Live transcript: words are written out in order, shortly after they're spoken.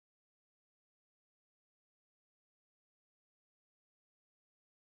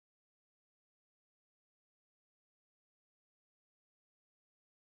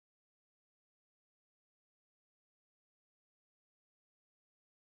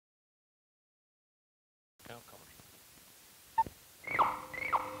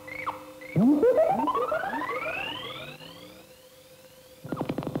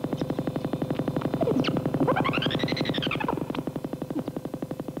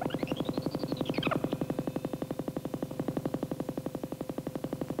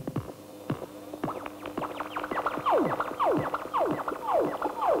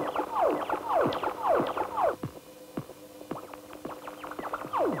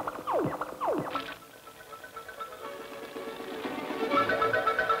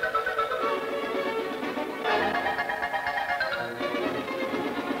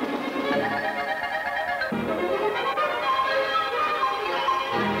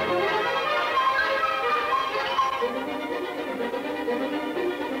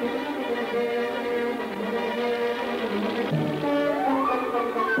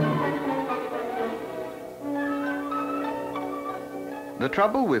The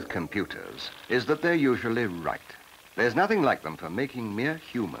trouble with computers is that they're usually right. There's nothing like them for making mere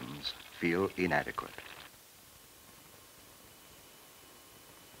humans feel inadequate.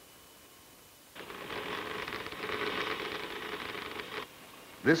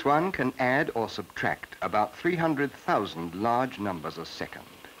 This one can add or subtract about 300,000 large numbers a second.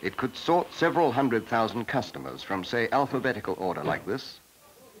 It could sort several 100,000 customers from, say, alphabetical order like this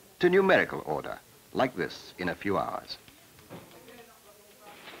to numerical order like this in a few hours.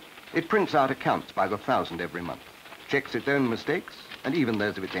 It prints out accounts by the thousand every month, checks its own mistakes and even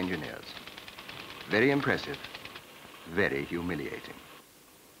those of its engineers. Very impressive, very humiliating.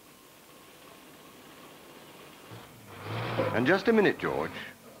 And just a minute, George.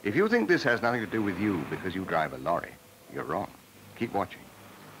 If you think this has nothing to do with you because you drive a lorry, you're wrong. Keep watching.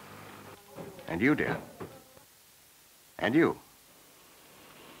 And you, dear. And you.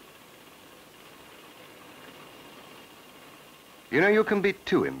 You know, you can be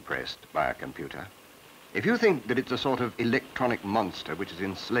too impressed by a computer. If you think that it's a sort of electronic monster which has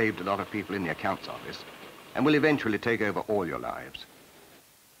enslaved a lot of people in the accounts office and will eventually take over all your lives,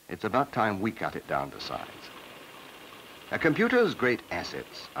 it's about time we cut it down to size. A computer's great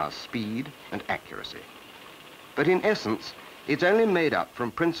assets are speed and accuracy. But in essence, it's only made up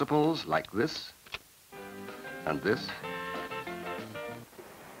from principles like this, and this,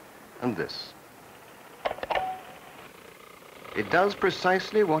 and this. It does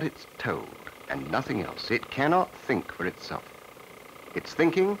precisely what it's told, and nothing else. It cannot think for itself. Its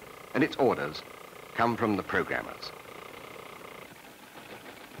thinking and its orders come from the programmers.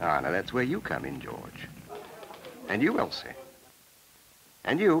 Ah, now that's where you come in, George. And you, Elsie.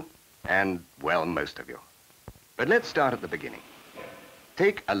 And you. And, well, most of you. But let's start at the beginning.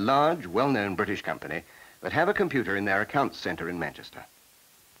 Take a large, well-known British company that have a computer in their accounts centre in Manchester.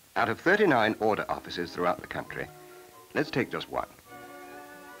 Out of 39 order offices throughout the country, let's take just one.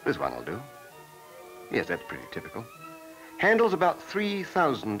 This one will do. Yes, that's pretty typical. Handles about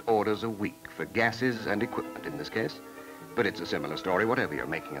 3,000 orders a week for gases and equipment in this case, but it's a similar story whatever you're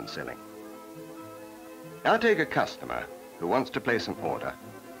making and selling. Now take a customer who wants to place an order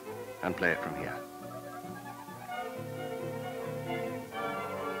and play it from here.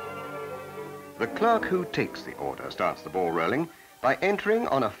 The clerk who takes the order starts the ball rolling by entering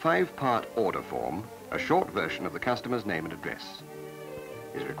on a 5-part order form a short version of the customer's name and address,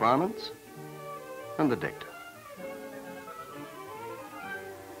 his requirements, and the date.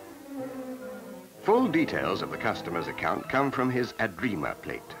 Full details of the customer's account come from his ADREMA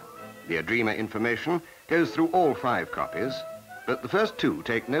plate. The ADREMA information goes through all 5 copies, but the first 2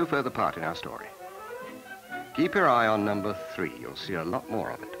 take no further part in our story. Keep your eye on number 3. You'll see a lot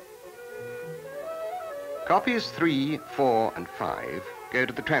more of it. Copies 3, 4, and 5 go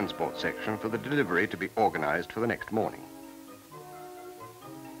to the transport section for the delivery to be organized for the next morning.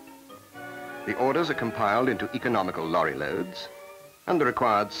 The orders are compiled into economical lorry loads and the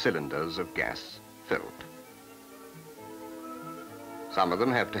required cylinders of gas filled. Some of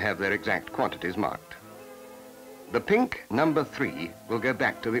them have to have their exact quantities marked. The pink number 3 will go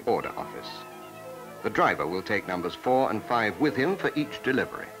back to the order office. The driver will take numbers 4 and 5 with him for each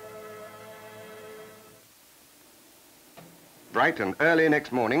delivery. Bright and early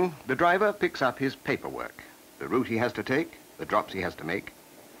next morning, the driver picks up his paperwork, the route he has to take, the drops he has to make,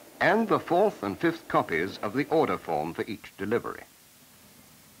 and the 4th and 5th copies of the order form for each delivery.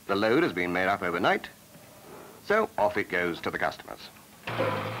 The load has been made up overnight, so off it goes to the customers.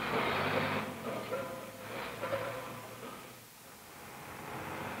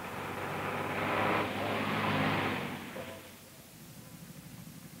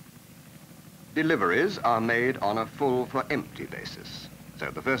 Deliveries are made on a full for empty basis.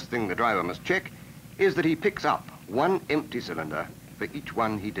 So the first thing the driver must check is that he picks up 1 empty cylinder for each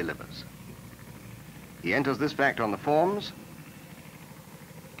one he delivers. He enters this fact on the forms,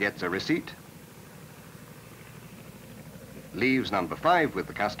 gets a receipt, leaves number 5 with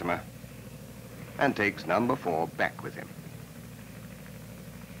the customer, and takes number 4 back with him.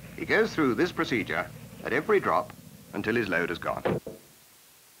 He goes through this procedure at every drop until his load is gone.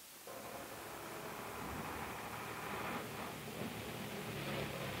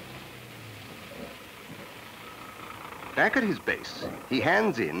 Back at his base, he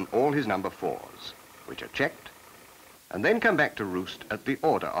hands in all his number 4s, which are checked, and then come back to roost at the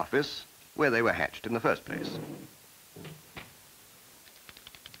order office where they were hatched in the first place.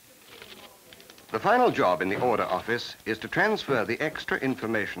 The final job in the order office is to transfer the extra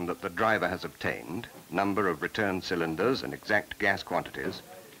information that the driver has obtained, number of returned cylinders and exact gas quantities,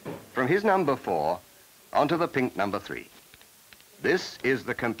 from his number 4 onto the pink number 3. This is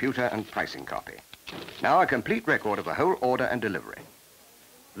the computer and pricing copy. Now a complete record of the whole order and delivery.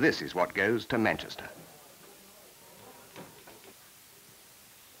 This is what goes to Manchester.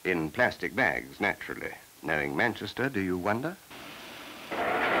 In plastic bags, naturally. Knowing Manchester, do you wonder?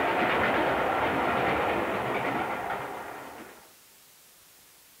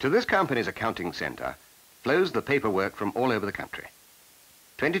 To this company's accounting centre flows the paperwork from all over the country.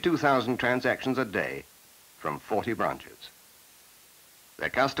 22,000 transactions a day from 40 branches. Their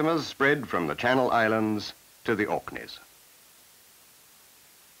customers spread from the Channel Islands to the Orkneys.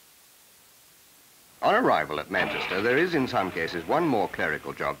 On arrival at Manchester, there is in some cases one more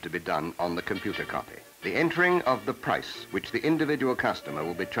clerical job to be done on the computer copy. The entering of the price which the individual customer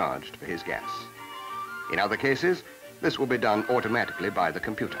will be charged for his gas. In other cases, this will be done automatically by the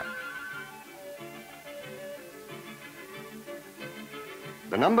computer.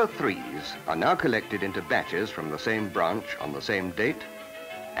 The number 3s are now collected into batches from the same branch on the same date,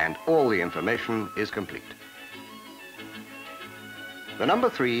 and all the information is complete. The number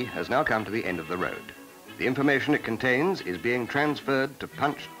 3 has now come to the end of the road. The information it contains is being transferred to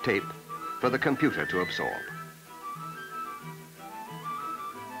punched tape for the computer to absorb.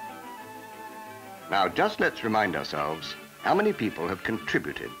 Now, just let's remind ourselves how many people have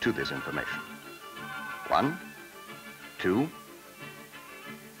contributed to this information. 1, 2,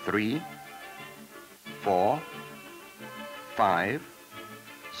 3, 4, 5,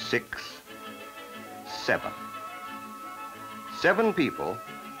 6, 7. 7 people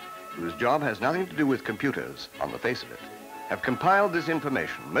whose job has nothing to do with computers on the face of it have compiled this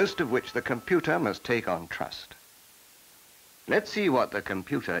information, most of which the computer must take on trust. Let's see what the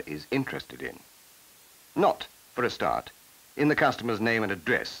computer is interested in. Not, for a start, in the customer's name and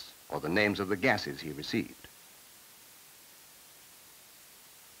address or the names of the gases he received.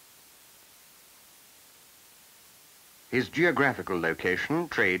 His geographical location,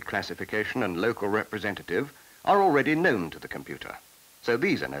 trade classification, and local representative are already known to the computer, so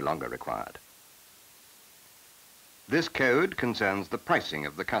these are no longer required. This code concerns the pricing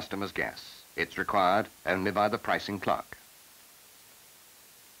of the customer's gas. It's required only by the pricing clerk.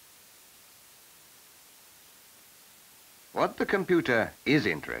 What the computer is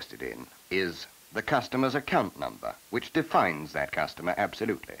interested in is the customer's account number, which defines that customer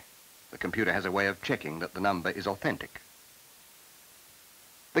absolutely. The computer has a way of checking that the number is authentic.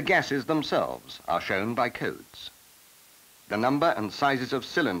 The gases themselves are shown by codes. The number and sizes of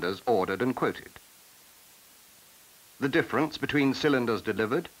cylinders ordered and quoted. The difference between cylinders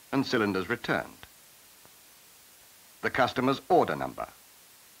delivered and cylinders returned. The customer's order number.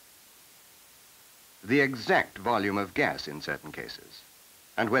 The exact volume of gas in certain cases,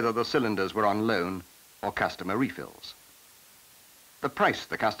 and whether the cylinders were on loan or customer refills. The price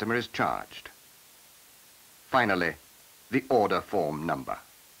the customer is charged. Finally, the order form number.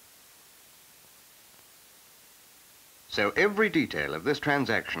 So every detail of this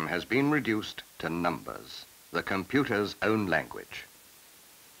transaction has been reduced to numbers, the computer's own language.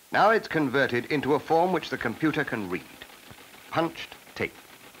 Now it's converted into a form which the computer can read. Punched tape.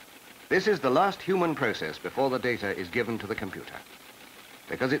 This is the last human process before the data is given to the computer.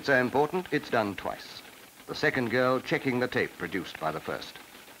 Because it's so important, it's done twice. The second girl checking the tape produced by the first.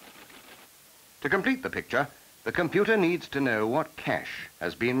 To complete the picture, the computer needs to know what cash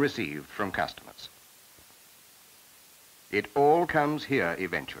has been received from customers. It all comes here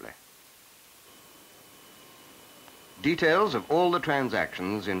eventually. Details of all the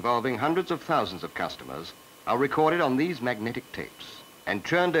transactions involving hundreds of thousands of customers are recorded on these magnetic tapes and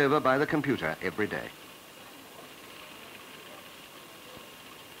churned over by the computer every day.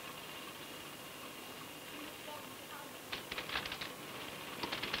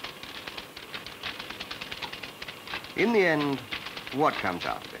 In the end, what comes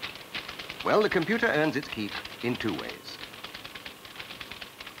out of it? Well, the computer earns its keep in 2 ways.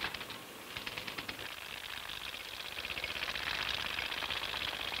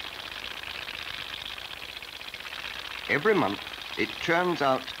 Every month, it churns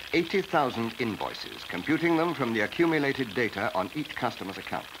out 80,000 invoices, computing them from the accumulated data on each customer's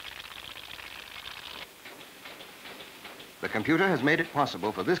account. The computer has made it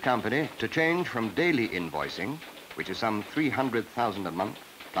possible for this company to change from daily invoicing, which is some 300,000 a month,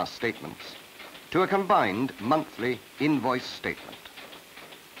 plus statements, to a combined monthly invoice statement.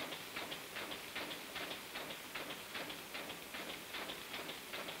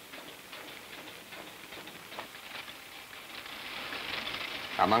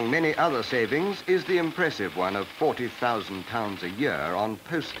 Among many other savings is the impressive one of £40,000 a year on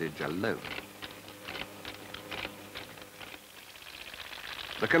postage alone.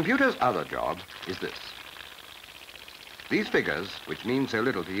 The computer's other job is this. These figures, which mean so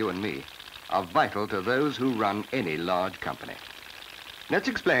little to you and me, are vital to those who run any large company. Let's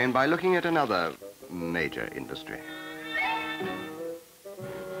explain by looking at another major industry.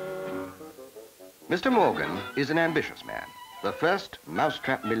 Mr. Morgan is an ambitious man. The first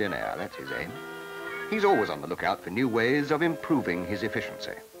mousetrap millionaire, that's his aim. He's always on the lookout for new ways of improving his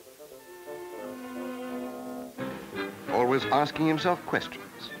efficiency. Always asking himself questions.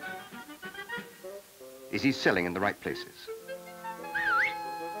 Is he selling in the right places?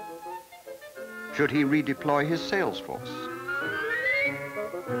 Should he redeploy his sales force?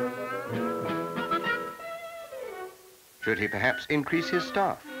 Should he perhaps increase his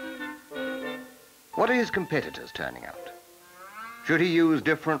staff? What are his competitors turning out? Should he use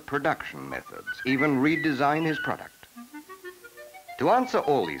different production methods, even redesign his product? To answer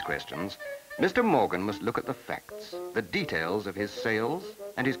all these questions, Mr. Morgan must look at the facts, the details of his sales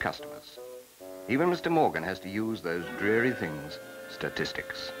and his customers. Even Mr. Morgan has to use those dreary things,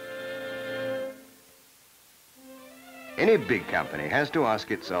 statistics. Any big company has to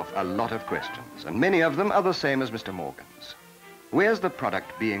ask itself a lot of questions, and many of them are the same as Mr. Morgan's. Where's the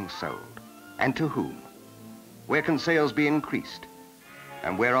product being sold, and to whom? Where can sales be increased?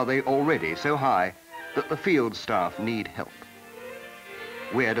 And where are they already so high that the field staff need help?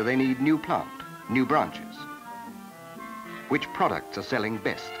 Where do they need new plant, new branches? Which products are selling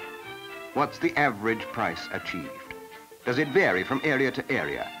best? What's the average price achieved? Does it vary from area to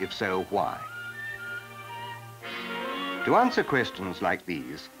area? If so, why? To answer questions like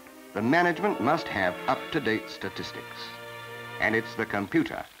these, the management must have up-to-date statistics. And it's the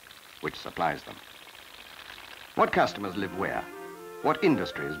computer which supplies them. What customers live where? What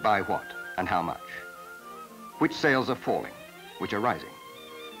industries buy what and how much? Which sales are falling? Which are rising?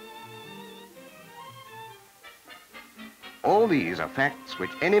 All these are facts which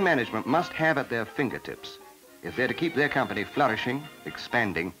any management must have at their fingertips if they're to keep their company flourishing,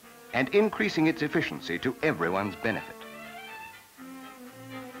 expanding, and increasing its efficiency to everyone's benefit.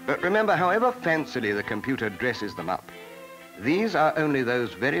 But remember, however fancily the computer dresses them up, these are only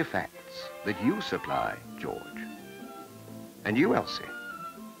those very facts that you supply, George. And you, Elsie.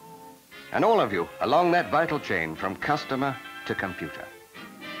 And all of you along that vital chain from customer to computer.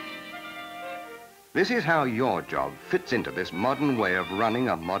 This is how your job fits into this modern way of running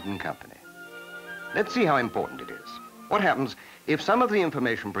a modern company. Let's see how important it is. What happens if some of the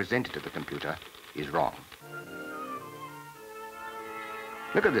information presented to the computer is wrong?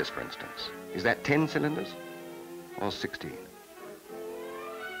 Look at this, for instance. Is that 10 cylinders or 16?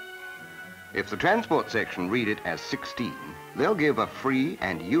 If the transport section read it as 16, they'll give a free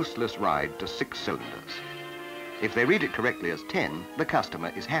and useless ride to 6 cylinders. If they read it correctly as 10, the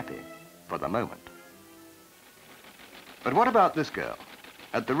customer is happy for the moment. But what about this girl?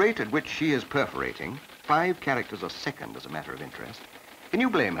 At the rate at which she is perforating, 5 characters a second as a matter of interest, can you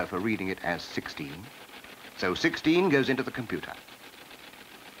blame her for reading it as 16? So 16 goes into the computer.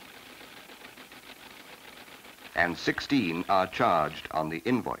 And 16 are charged on the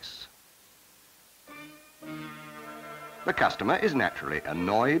invoice. The customer is naturally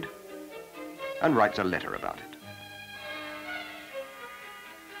annoyed and writes a letter about it.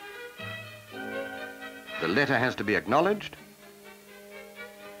 The letter has to be acknowledged,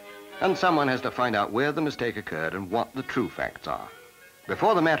 and someone has to find out where the mistake occurred and what the true facts are.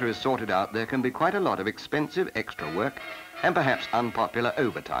 Before the matter is sorted out, there can be quite a lot of expensive extra work and perhaps unpopular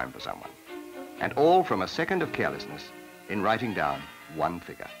overtime for someone. And all from a second of carelessness in writing down one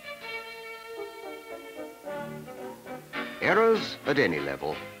figure. Errors at any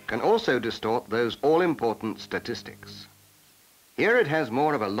level can also distort those all-important statistics. Here it has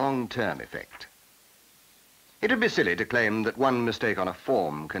more of a long-term effect. It would be silly to claim that one mistake on a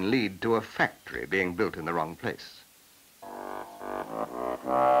form can lead to a factory being built in the wrong place.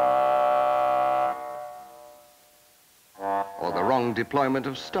 Or the wrong deployment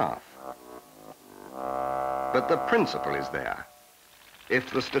of staff. But the principle is there.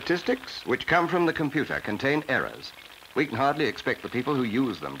 If the statistics which come from the computer contain errors, We can hardly expect the people who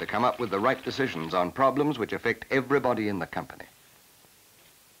use them to come up with the right decisions on problems which affect everybody in the company.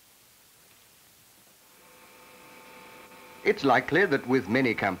 It's likely that with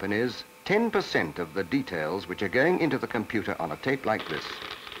many companies, 10% of the details which are going into the computer on a tape like this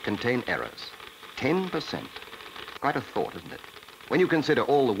contain errors. 10%. Quite a thought, isn't it? When you consider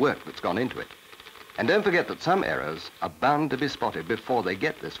all the work that's gone into it. And don't forget that some errors are bound to be spotted before they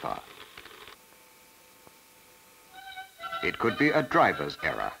get this far. It could be a driver's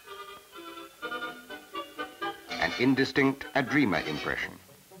error, an indistinct ADREAMA impression,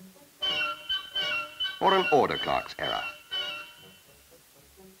 or an order clerk's error.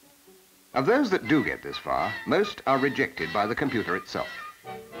 Of those that do get this far, most are rejected by the computer itself.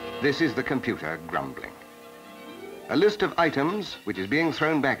 This is the computer grumbling. A list of items which is being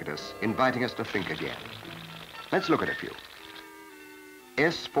thrown back at us, inviting us to think again. Let's look at a few.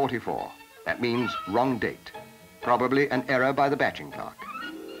 S44, that means wrong date. Probably an error by the batching clerk.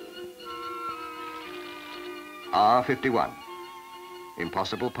 R51,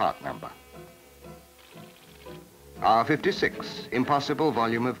 impossible part number. R56, impossible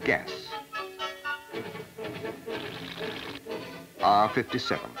volume of gas.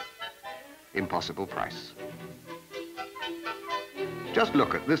 R57, impossible price. Just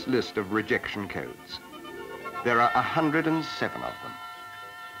look at this list of rejection codes. There are 107 of them.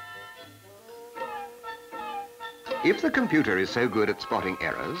 If the computer is so good at spotting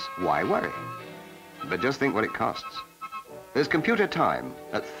errors, why worry? But just think what it costs. There's computer time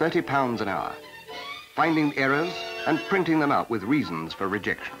at £30 an hour, finding errors and printing them out with reasons for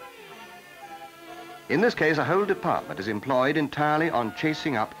rejection. In this case, a whole department is employed entirely on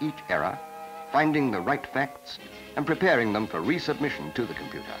chasing up each error, finding the right facts, and preparing them for resubmission to the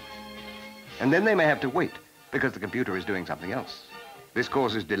computer. And then they may have to wait because the computer is doing something else. This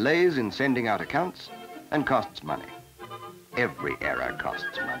causes delays in sending out accounts and costs money. Every error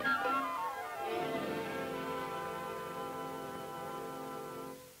costs money.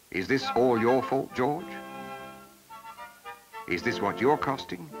 Is this all your fault, George? Is this what you're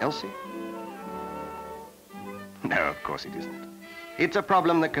costing, Elsie? No, of course it isn't. It's a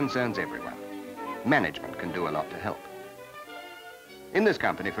problem that concerns everyone. Management can do a lot to help. In this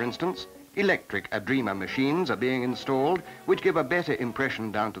company, for instance, electric ADREAMA machines are being installed which give a better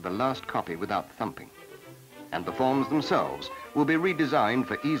impression down to the last copy without thumping. And the forms themselves will be redesigned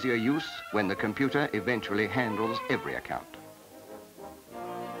for easier use when the computer eventually handles every account.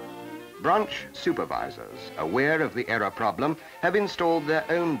 Branch supervisors, aware of the error problem, have installed their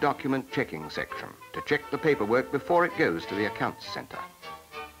own document checking section to check the paperwork before it goes to the accounts center.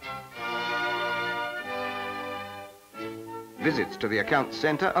 Visits to the accounts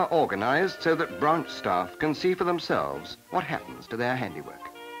center are organized so that branch staff can see for themselves what happens to their handiwork.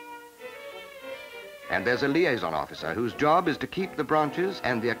 And there's a liaison officer whose job is to keep the branches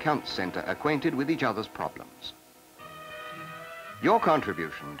and the accounts center acquainted with each other's problems. Your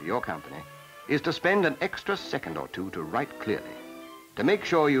contribution to your company is to spend an extra second or two to write clearly, to make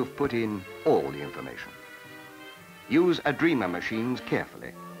sure you've put in all the information. Use ADREAMA machines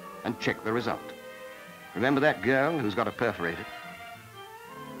carefully and check the result. Remember that girl who's got a perforated?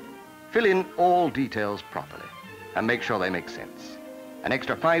 Fill in all details properly and make sure they make sense. An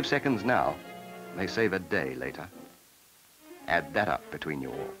extra 5 seconds now may save a day later. Add that up between you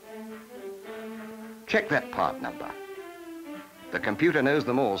all. Check that part number. The computer knows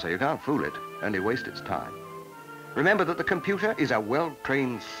them all, so you can't fool it, only waste its time. Remember that the computer is a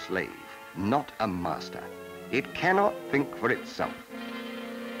well-trained slave, not a master. It cannot think for itself.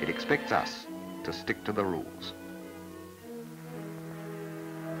 It expects us to stick to the rules.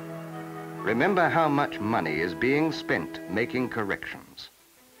 Remember how much money is being spent making corrections,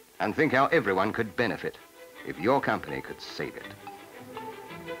 and think how everyone could benefit if your company could save it.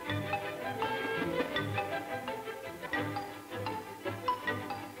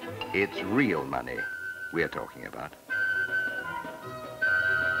 It's real money we're talking about.